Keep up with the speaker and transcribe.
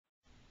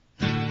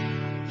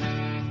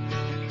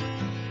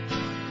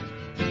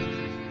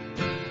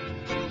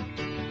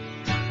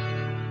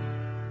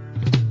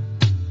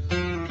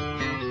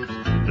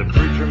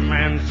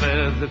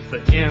says it's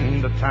the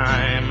end of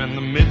time, and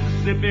the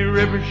Mississippi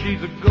River,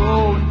 she's a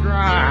going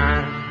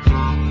dry.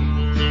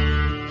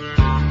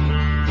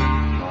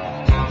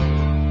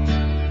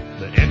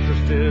 The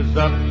interest is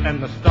up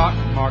and the stock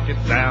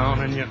market's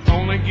down, and you're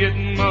only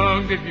getting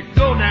mugged if you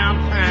go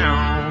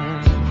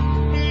downtown.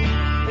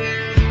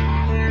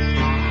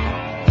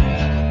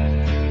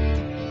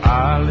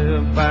 I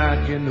live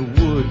back in the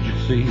woods, you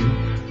see,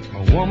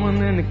 my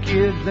woman and the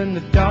kids and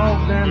the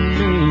dogs and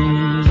me.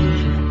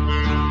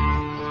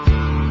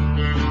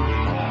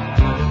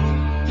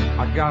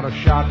 I got a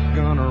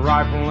shotgun, a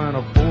rifle, and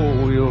a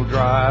four-wheel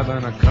drive,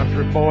 and a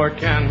country boy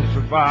can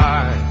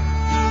survive.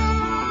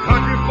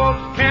 Country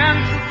folks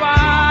can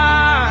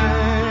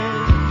survive.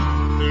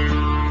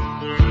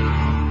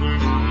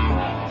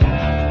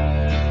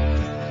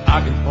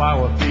 I can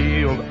plow a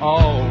field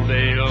all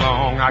day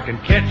long. I can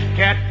catch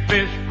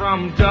catfish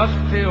from dusk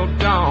till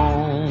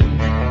dawn.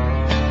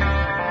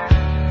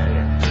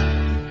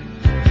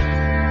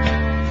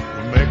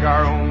 We make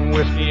our own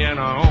whiskey and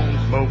our own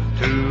smoke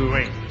too.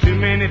 Ain't too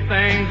many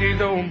things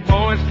these old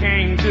boys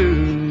can't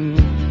do.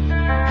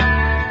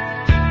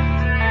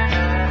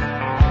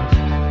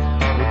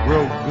 We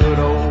grow good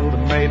old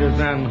tomatoes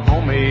and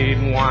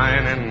homemade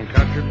wine, and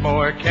country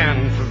boy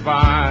can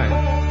survive.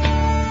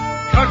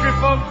 Country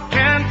folks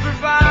can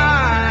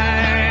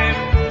survive.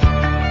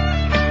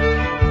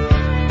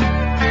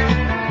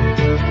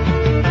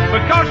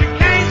 Because you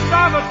can't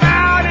starve us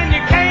out and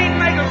you can't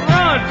make us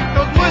run.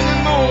 Those when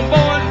them old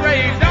boys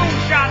raised on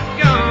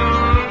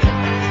shotguns.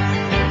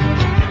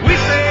 We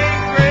say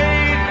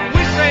grace and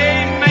we say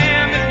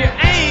ma'am. If you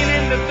ain't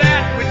into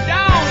that, we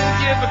don't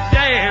give a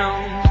damn.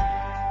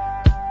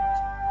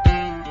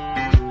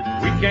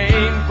 We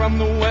came from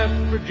the West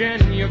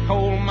Virginia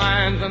coal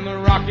mines and the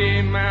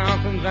Rocky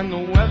Mountains and the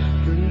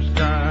western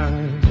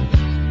skies.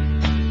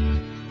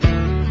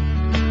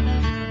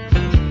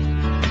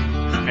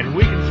 And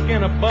we can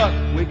skin a buck,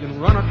 we can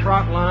run a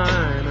trot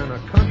line, and a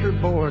country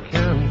boy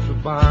can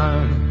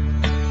survive.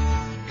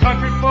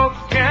 Country folks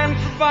can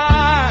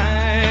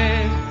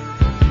survive.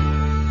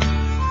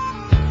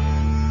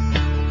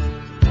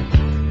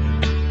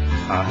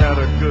 I had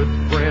a good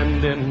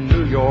friend in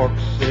New York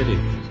City.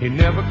 He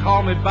never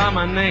called me by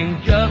my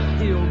name, just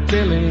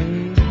Hillbilly.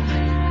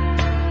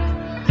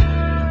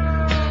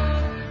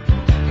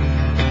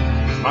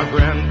 My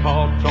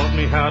grandpa taught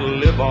me how to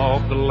live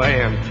off the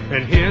land,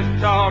 and his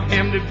taught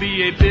him to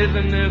be a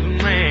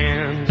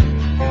businessman.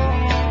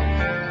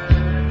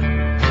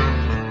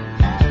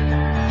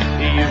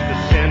 He used to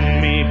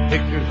send me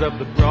pictures of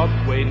the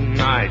Broadway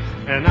nights,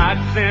 and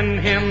I'd send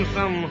him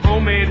some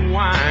homemade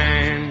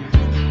wine.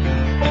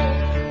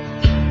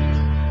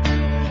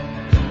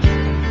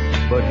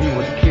 But he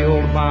was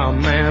killed by a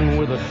man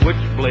with a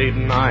switchblade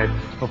knife.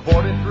 For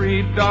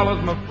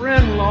 $43, my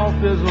friend lost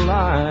his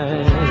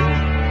life.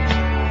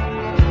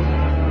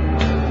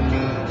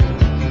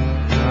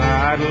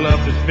 I'd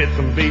love to spit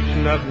some beach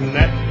nuts in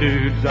that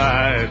dude's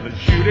eyes and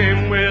shoot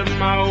him with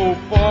my old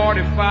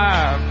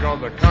 45,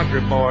 'cause a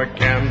country boy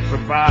can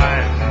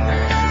survive.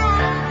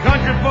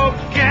 Country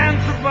folks can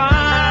survive.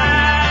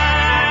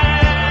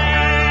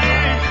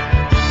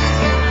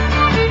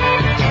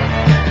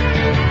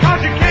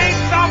 'Cause you can't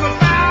stop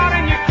us out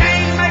and you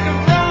can't make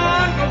us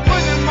run, 'cause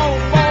we're them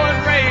old boys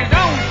raised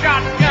on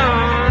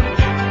shotguns.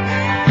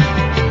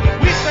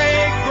 We say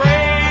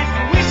grace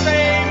and we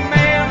say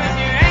ma'am. If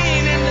you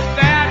ain't into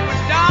that, we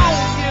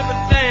don't give a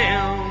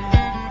damn.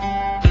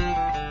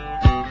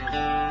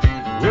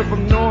 We're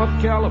from North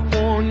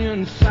California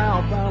and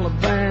South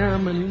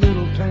Alabama and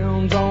little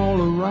towns all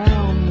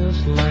around this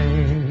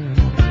land.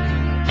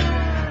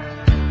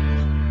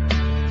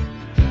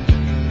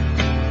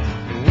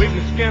 And we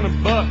can skin a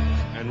buck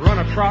and run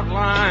a trot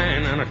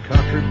line, and a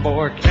country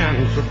boy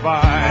can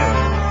survive.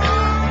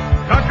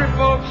 Country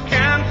folks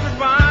can